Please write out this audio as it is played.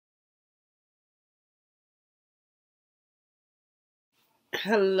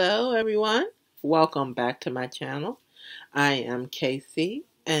Hello, everyone. Welcome back to my channel. I am Casey,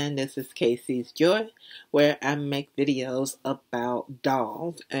 and this is Casey's Joy, where I make videos about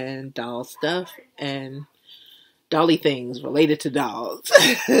dolls and doll stuff and dolly things related to dolls.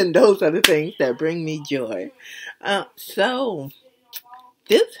 And those are the things that bring me joy. So,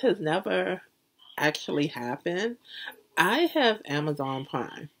 this has never actually happened. I have Amazon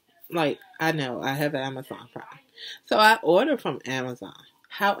Prime. I know I have Amazon Prime. So I order from Amazon.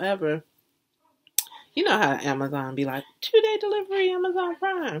 However, you know how Amazon be like, 2-day delivery, Amazon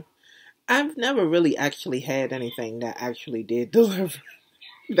Prime. I've never really actually had anything that actually did deliver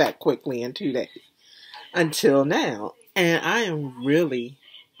that quickly in 2 days until now. And I am really,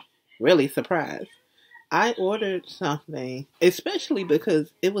 really surprised. I ordered something, especially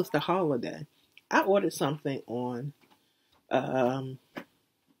because it was the holiday. I ordered something on, um,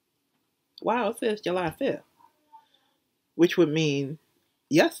 wow, it says July 5th, which would mean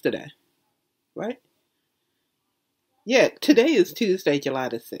yesterday, right? Yeah, today is Tuesday, July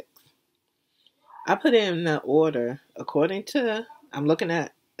the 6th. I put in the order according to, I'm looking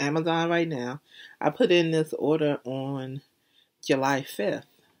at Amazon right now. I put in this order on July 5th,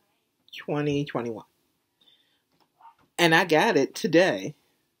 2021. And I got it today.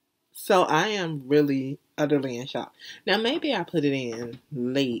 So I am really utterly in shock. Now, maybe I put it in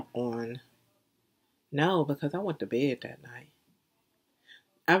late on. No, because I went to bed that night.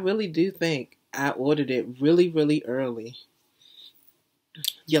 I really do think I ordered it really, really early,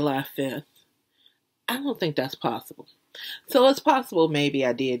 July 5th. I don't think that's possible. So it's possible maybe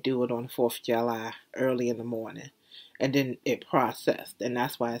I did do it on the 4th of July early in the morning and then it processed, and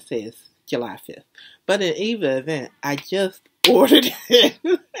that's why it says July 5th. But in either event, I just ordered it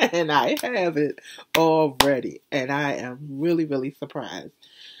and I have it already, and I am really, really surprised.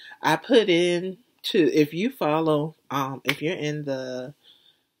 I put in to, if you follow, if you're in the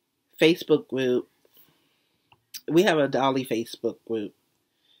Facebook group, we have a Dolly Facebook group.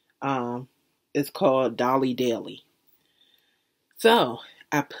 It's called Dolly Daily. So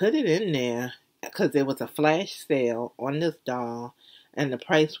I put it in there because there was a flash sale on this doll and the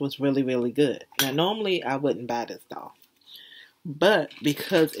price was really, really good. Now, normally I wouldn't buy this doll, but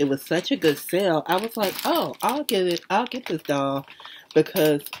because it was such a good sale, I was like, oh, I'll get it. I'll get this doll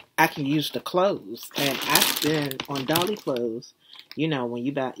because I can use the clothes. And I spend on Dolly clothes. You know, when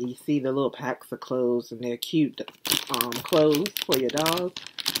you see the little packs of clothes and they're cute clothes for your dolls.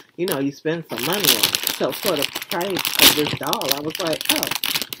 You know, you spend some money on it. So for the price of this doll, I was like, oh,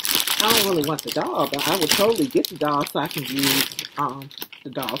 I don't really want the doll, but I would totally get the doll so I can use the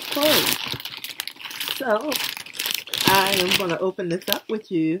doll's clothes. So I am going to open this up with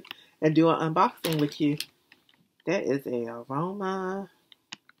you and do an unboxing with you. There is a aroma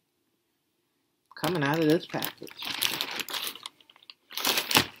coming out of this package.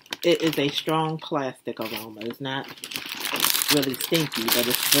 It is a strong plastic aroma. It's not really stinky, but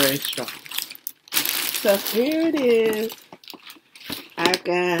it's very strong. So here it is. I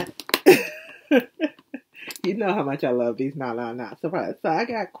got, you know how much I love these not surprised. So I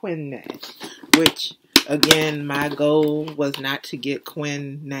got Quinn Nash, which again, my goal was not to get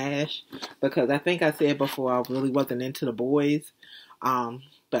Quinn Nash because I think I said before I really wasn't into the boys.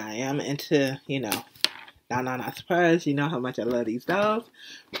 But I am into, not surprised. You know how much I love these dolls.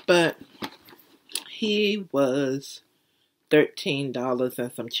 But he was $13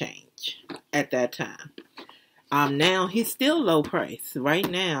 and some change at that time. Now he's still low price. Right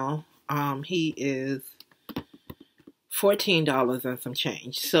now, he is $14 and some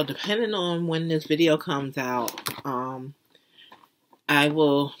change. So depending on when this video comes out, I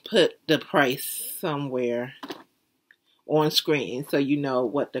will put the price somewhere on screen so you know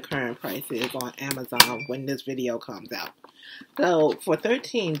what the current price is on Amazon when this video comes out. So for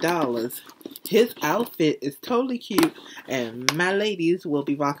 $13, his outfit is totally cute, and my ladies will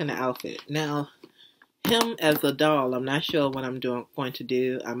be rocking the outfit. Now, him as a doll, I'm not sure what I'm going to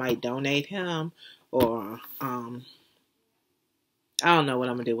do. I might donate him, or I don't know what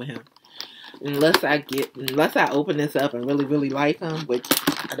I'm gonna do with him. Unless I open this up and really, really like him, which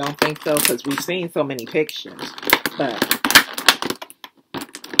I don't think so because we've seen so many pictures. But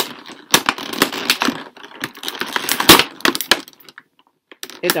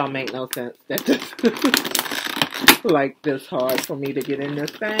it don't make no sense that this like this hard for me to get in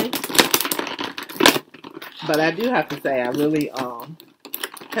this thing. But I do have to say, I really I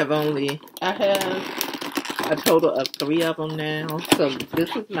have a total of 3 of them now. So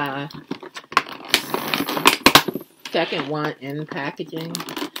this is my second one in packaging.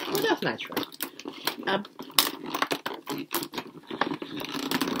 Well, that's not true.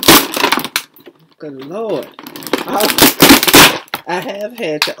 Good Lord. I have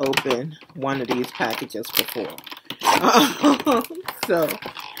had to open one of these packages before. So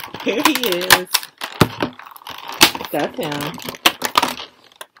here he is. That's him.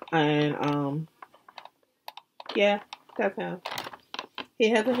 And yeah, that's him. He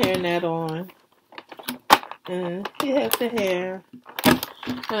has a hairnet on. And he has the hair.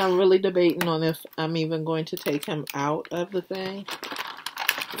 And I'm really debating on if I'm even going to take him out of the thing,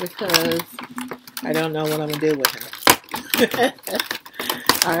 because I don't know what I'm going to do with him.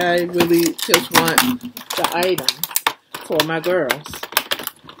 I really just want the item for my girls.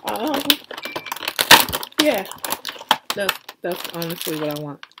 Yeah, that's honestly what I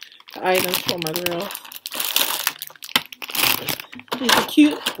want. The items for my girls. He's a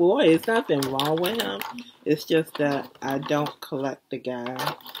cute boy. There's nothing wrong with him. It's just that I don't collect the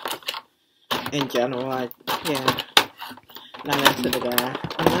guy. In general, yeah, not into the guy.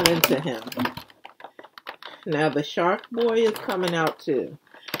 I'm not into him. Now the Shark Boy is coming out too.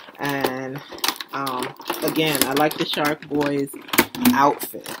 And again, I like the Shark Boy's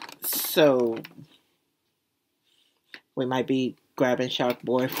outfit. So we might be grabbing Shark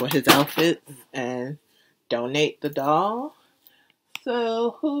Boy for his outfit and donate the doll.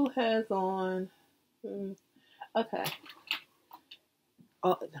 So who has on? Okay.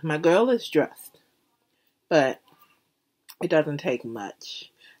 Oh, my girl is dressed, but it doesn't take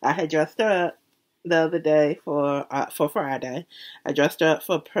much. I had dressed her up the other day for Friday. I dressed her up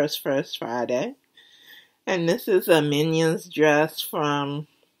for Purse First Friday. And this is a Minions dress from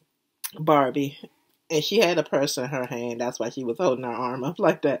Barbie. And she had a purse in her hand. That's why she was holding her arm up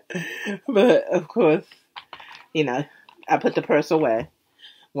like that. But, of course, you know, I put the purse away.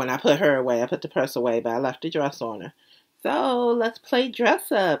 When I put her away, I put the purse away, but I left the dress on her. So, let's play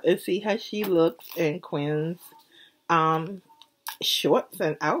dress up and see how she looks in Quinn's shorts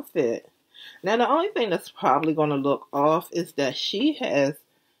and outfit. Now, the only thing that's probably going to look off is that she has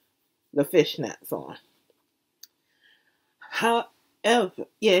the fishnets on. However,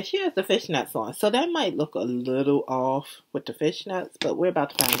 yeah, she has the fishnets on. So that might look a little off with the fishnets, but we're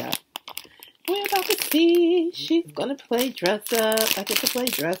about to find out. We're about to see. She's going to play dress up. I get to play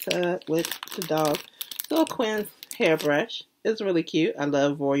dress up with the dog. So Quinn's hairbrush is really cute. I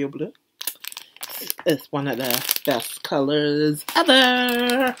love royal blue. It's one of the best colors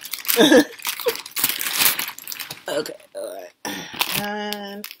ever. Okay, alright.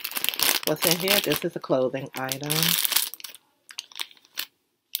 And what's in here? This is a clothing item.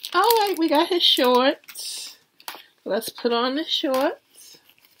 Alright, we got his shorts. Let's put on the shorts.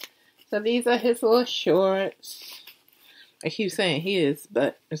 So these are his little shorts. I keep saying his,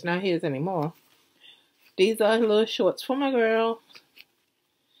 but it's not his anymore. These are little shorts for my girl.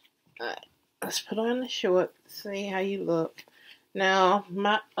 Alright, let's put on the shorts. See how you look. Now,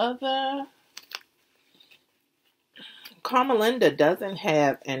 my other Carmelinda doesn't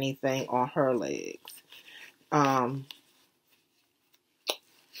have anything on her legs.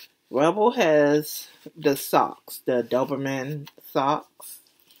 Rebel has the socks, the Doberman socks.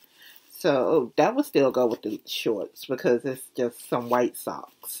 So that would still go with the shorts because it's just some white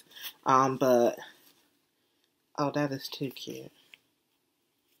socks. But oh, that is too cute.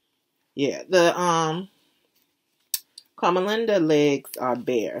 Yeah, the Carmelinda legs are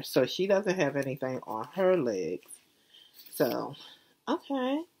bare, so she doesn't have anything on her legs. So,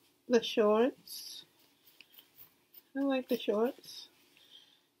 okay, the shorts. I like the shorts.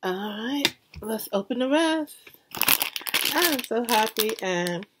 Alright, let's open the rest. I'm so happy,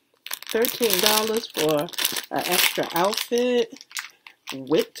 and $13 for an extra outfit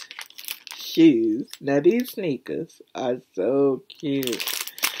with shoes. Now these sneakers are so cute.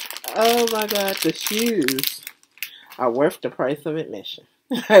 Oh my god, the shoes are worth the price of admission,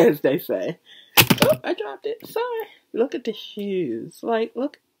 as they say. Oh, I dropped it. Sorry. Look at the shoes. Like,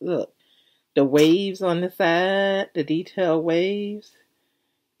 look. The waves on the side, the detail waves,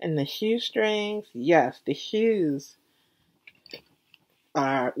 and the shoestrings. Yes, the shoes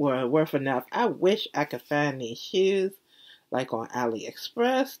were worth enough. I wish I could find these shoes, like on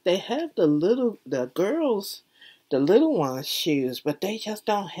AliExpress. They have the little ones' shoes, but they just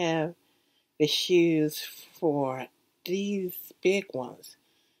don't have the shoes for these big ones.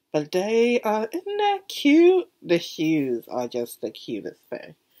 But they are, isn't that cute? The shoes are just the cutest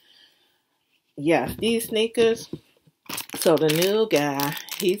thing. Yes, these sneakers. So the new guy,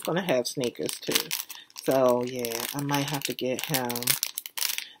 he's going to have sneakers too. So yeah, I might have to get him.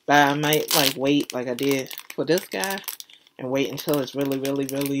 But I might wait like I did for this guy and wait until it's really, really,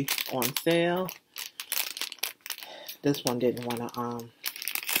 really on sale. This one didn't want to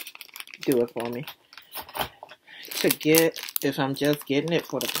do it for me. To get, if I'm just getting it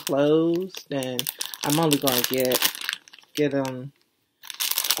for the clothes, then I'm only going to get get them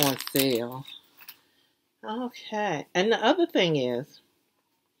on sale. Okay. And the other thing is,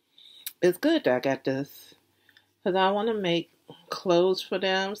 it's good that I got this because I want to make clothes for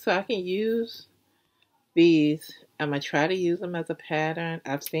them so I can use these. I'm going to try to use them as a pattern.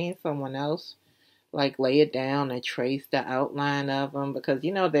 I've seen someone else like lay it down and trace the outline of them because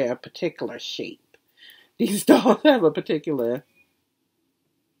you know they're a particular shape. These dolls have a particular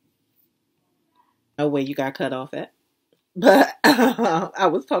way you got cut off at. But I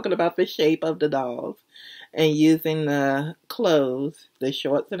was talking about the shape of the dolls and using the clothes, the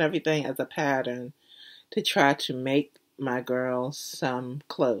shorts and everything as a pattern to try to make my girls some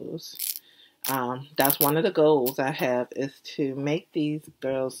clothes. That's one of the goals I have is to make these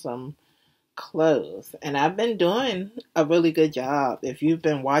girls some clothes. And I've been doing a really good job. If you've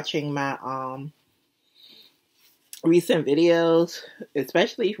been watching my recent videos,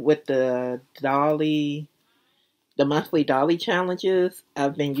 especially with the monthly Dolly challenges,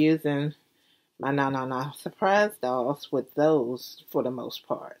 I've been using my Na surprise dolls with those for the most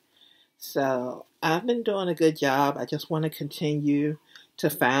part. So I've been doing a good job. I just want to continue to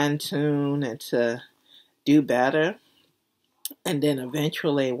fine tune and to do better. And then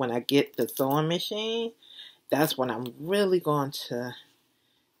eventually when I get the sewing machine, that's when I'm really going to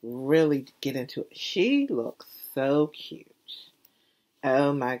really get into it. She looks so cute.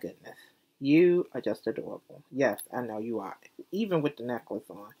 Oh my goodness. You are just adorable. Yes, I know you are. Even with the necklace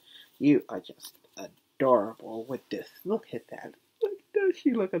on, you are just adorable with this. Look at that. Look, does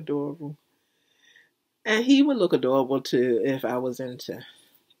she look adorable? And he would look adorable too if I was into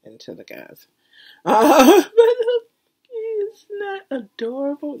the guys. But is not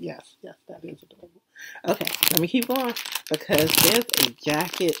adorable? Yes, that is adorable. Okay, let me keep going because there's a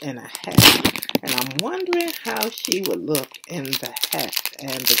jacket and a hat. And I'm wondering how she would look in the hat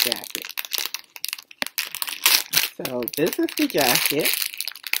and the jacket. So this is the jacket.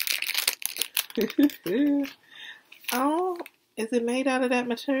 Oh, is it made out of that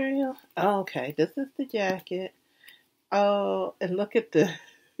material? Okay, this is the jacket. Oh, and look at the...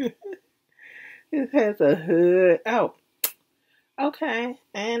 it has a hood. Oh, okay.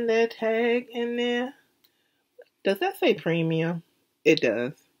 And the tag in there. Does that say premium? It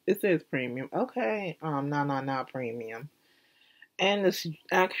does. It says premium. Okay. No, premium. And the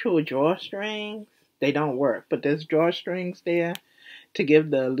actual drawstrings, they don't work, but there's drawstrings there to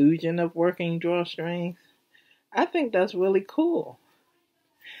give the illusion of working drawstrings. I think that's really cool.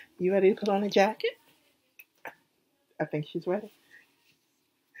 You ready to put on a jacket? I think she's ready.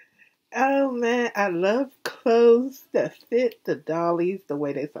 Oh man, I love clothes that fit the dollies the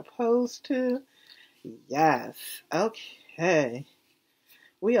way they're supposed to. Yes. Okay.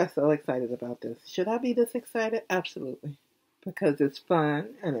 We are so excited about this. Should I be this excited? Absolutely. Because it's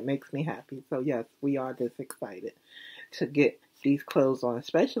fun and it makes me happy. So yes, we are this excited to get these clothes on,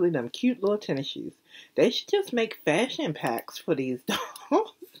 especially them cute little tennis shoes. They should just make fashion packs for these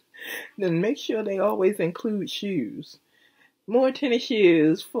dolls. Then make sure they always include shoes. More tennis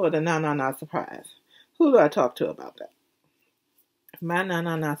shoes for the Na surprise. Who do I talk to about that? My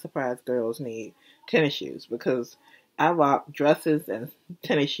Na surprise girls need tennis shoes because I rock dresses and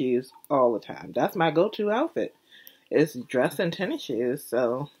tennis shoes all the time. That's my go-to outfit. It's dress and tennis shoes.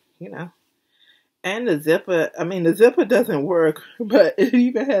 So, you know. And the zipper doesn't work, but it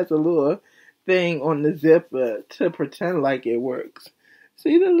even has a little thing on the zipper to pretend like it works.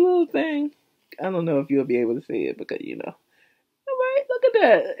 See the little thing? I don't know if you'll be able to see it because, you know. Alright, look at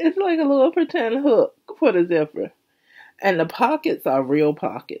that. It's like a little pretend hook for the zipper. And the pockets are real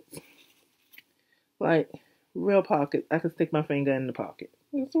pockets. Like, real pockets. I can stick my finger in the pocket.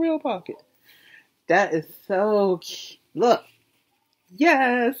 It's a real pocket. That is so cute. Look.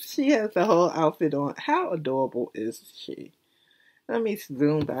 Yes, she has the whole outfit on. How adorable is she? Let me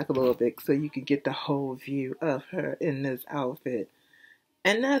zoom back a little bit so you can get the whole view of her in this outfit.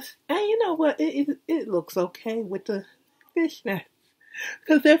 And you know what? It looks okay with the fishnets.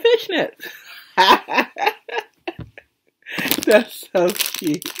 Because they're fishnets. That's so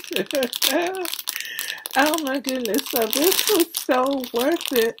cute. Oh my goodness. So this was so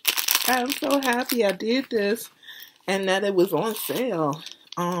worth it. I'm so happy I did this and that it was on sale.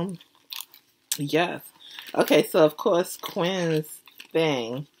 Yes. Okay, so of course Quinn's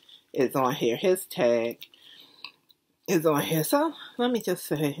thing is on here. His tag is on here. So let me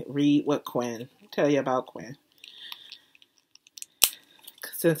just read what tell you about Quinn.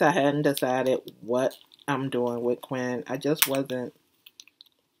 Since I hadn't decided what I'm doing with Quinn, I just wasn't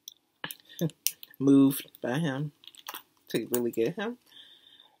moved by him to really get him.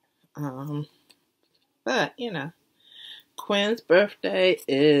 But, you know, Quinn's birthday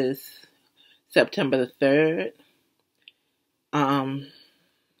is September the 3rd. Quinn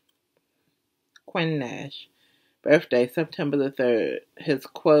Nash, birthday September the 3rd. His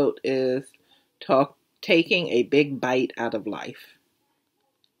quote is taking a big bite out of life.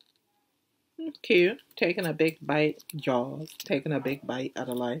 Cute. Taking a big bite, Jaws. Taking a big bite out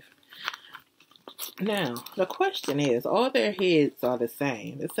of life. Now, the question is, all their heads are the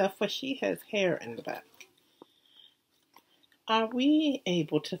same, except for she has hair in the back. Are we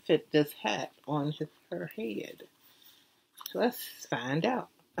able to fit this hat on her head? Let's find out.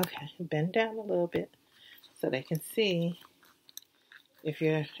 Okay, bend down a little bit so they can see if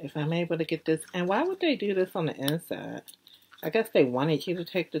I'm able to get this. And why would they do this on the inside? I guess they wanted you to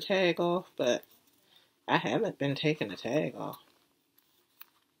take the tag off, but I haven't been taking the tag off.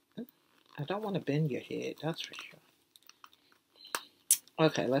 I don't want to bend your head, that's for sure.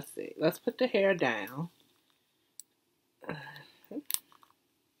 Okay, let's see. Let's put the hair down.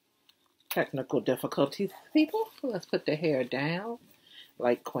 Technical difficulties, people. Let's put the hair down.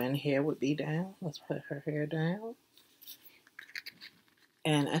 Like Quinn hair would be down. Let's put her hair down.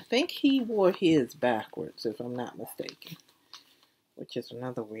 And I think he wore his backwards, if I'm not mistaken. Which is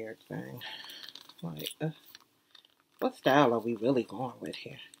another weird thing. Like, what style are we really going with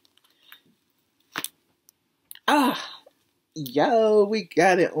here? Ah! Yo, we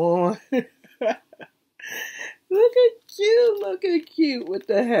got it on. Looking cute with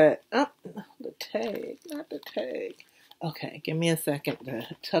the hat. Oh, the tag, not the tag. Okay, give me a second to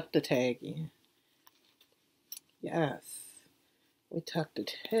tuck the tag in. Yes. We tuck the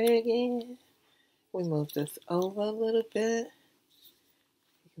tag in. We move this over a little bit.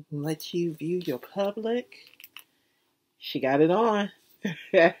 Let you view your public. She got it on.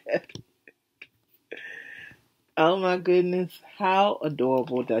 Oh my goodness. How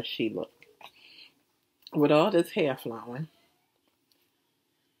adorable does she look? With all this hair flowing.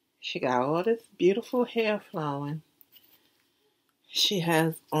 She got all this beautiful hair flowing. She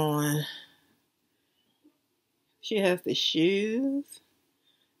has the shoes.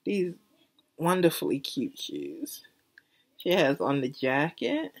 These wonderfully cute shoes. She has on the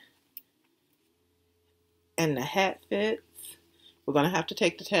jacket. And the hat fits. We're going to have to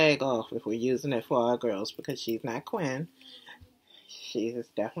take the tag off if we're using it for our girls because she's not Quinn. She is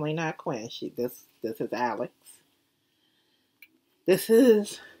definitely not Quinn. This is Alex. This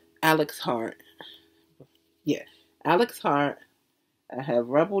is Alex Hart. Yeah, Alex Hart. I have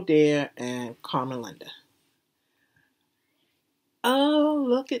Rebel Dare and Carmen Linda. Oh,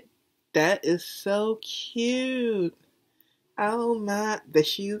 look at that! Is so cute. Oh my, the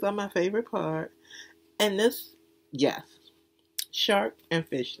shoes are my favorite part. And this, yes, shark and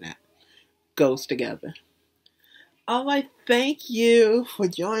fishnet goes together. All right, thank you for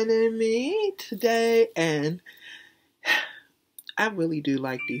joining me today, and I really do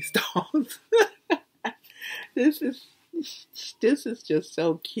like these dolls. This is just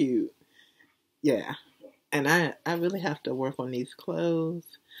so cute. Yeah, and I really have to work on these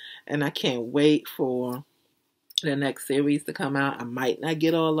clothes, and I can't wait for the next series to come out. I might not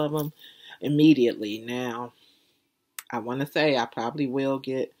get all of them immediately. Now, I want to say I probably will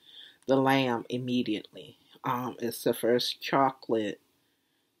get the lamb immediately. It's the first chocolate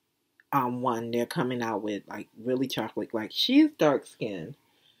one they're coming out with, like really chocolate. Like she's dark skinned.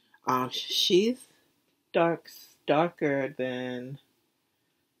 She's darker than.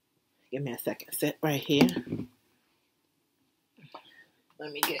 Give me a second. Sit right here.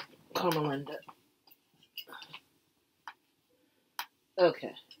 Let me get Carmen Linda.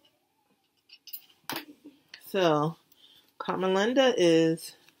 Okay. So Carmen Linda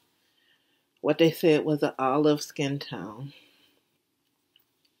is what they said was an olive skin tone.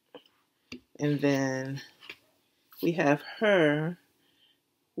 And then we have her,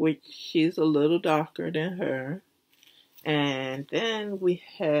 which she's a little darker than her. And then we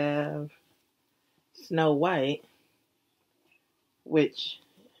have Snow White, which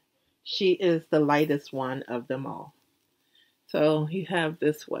she is the lightest one of them all. So you have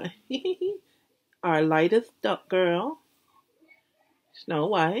this way. Our lightest girl, Snow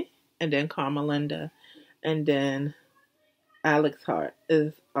White, and then Carmen Linda, and then Alex Hart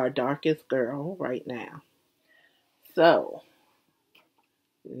is our darkest girl right now. So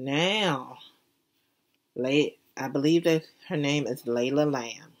now, I believe that her name is Layla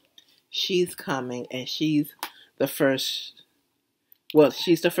Lamb. She's coming, and she's the first. Well,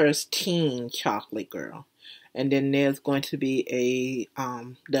 she's the first teen chocolate girl, and then there's going to be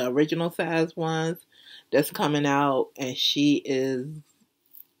the original size ones that's coming out, and she is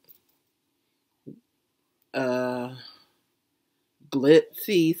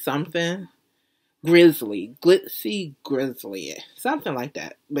glitzy something. Grizzly, Glitzy Grizzly, something like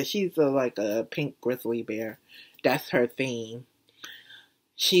that. But she's like a pink grizzly bear. That's her theme.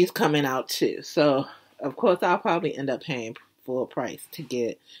 She's coming out too. So, of course, I'll probably end up paying full price to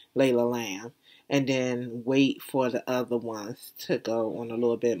get Layla Lamb. And then wait for the other ones to go on a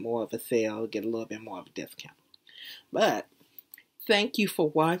little bit more of a sale, get a little bit more of a discount. But thank you for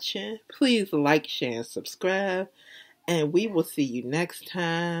watching. Please like, share, and subscribe. And we will see you next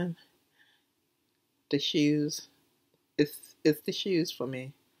time. The shoes. It's the shoes for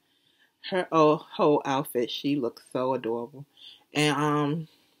me. Her whole outfit, she looks so adorable. And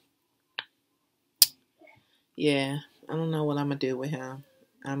yeah, I don't know what I'm gonna do with him.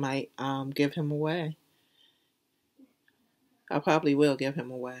 I might give him away. I probably will give him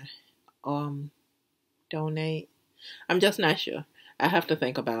away. Donate. I'm just not sure. I have to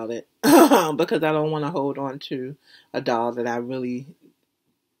think about it because I don't want to hold on to a doll that I really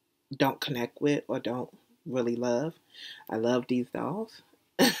don't connect with or don't really love. I love these dolls.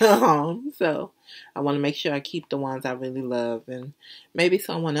 So I want to make sure I keep the ones I really love, and maybe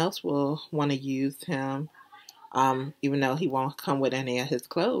someone else will want to use him. Even though he won't come with any of his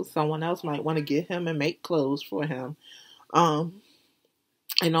clothes, someone else might want to get him and make clothes for him.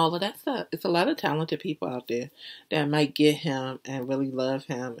 And all of that stuff. It's a lot of talented people out there that might get him and really love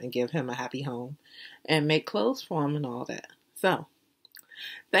him and give him a happy home and make clothes for him and all that. So,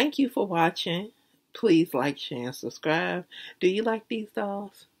 thank you for watching. Please like, share, and subscribe. Do you like these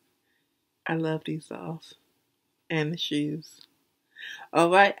dolls? I love these dolls. And the shoes.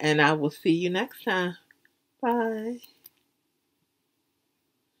 Alright, and I will see you next time. Bye.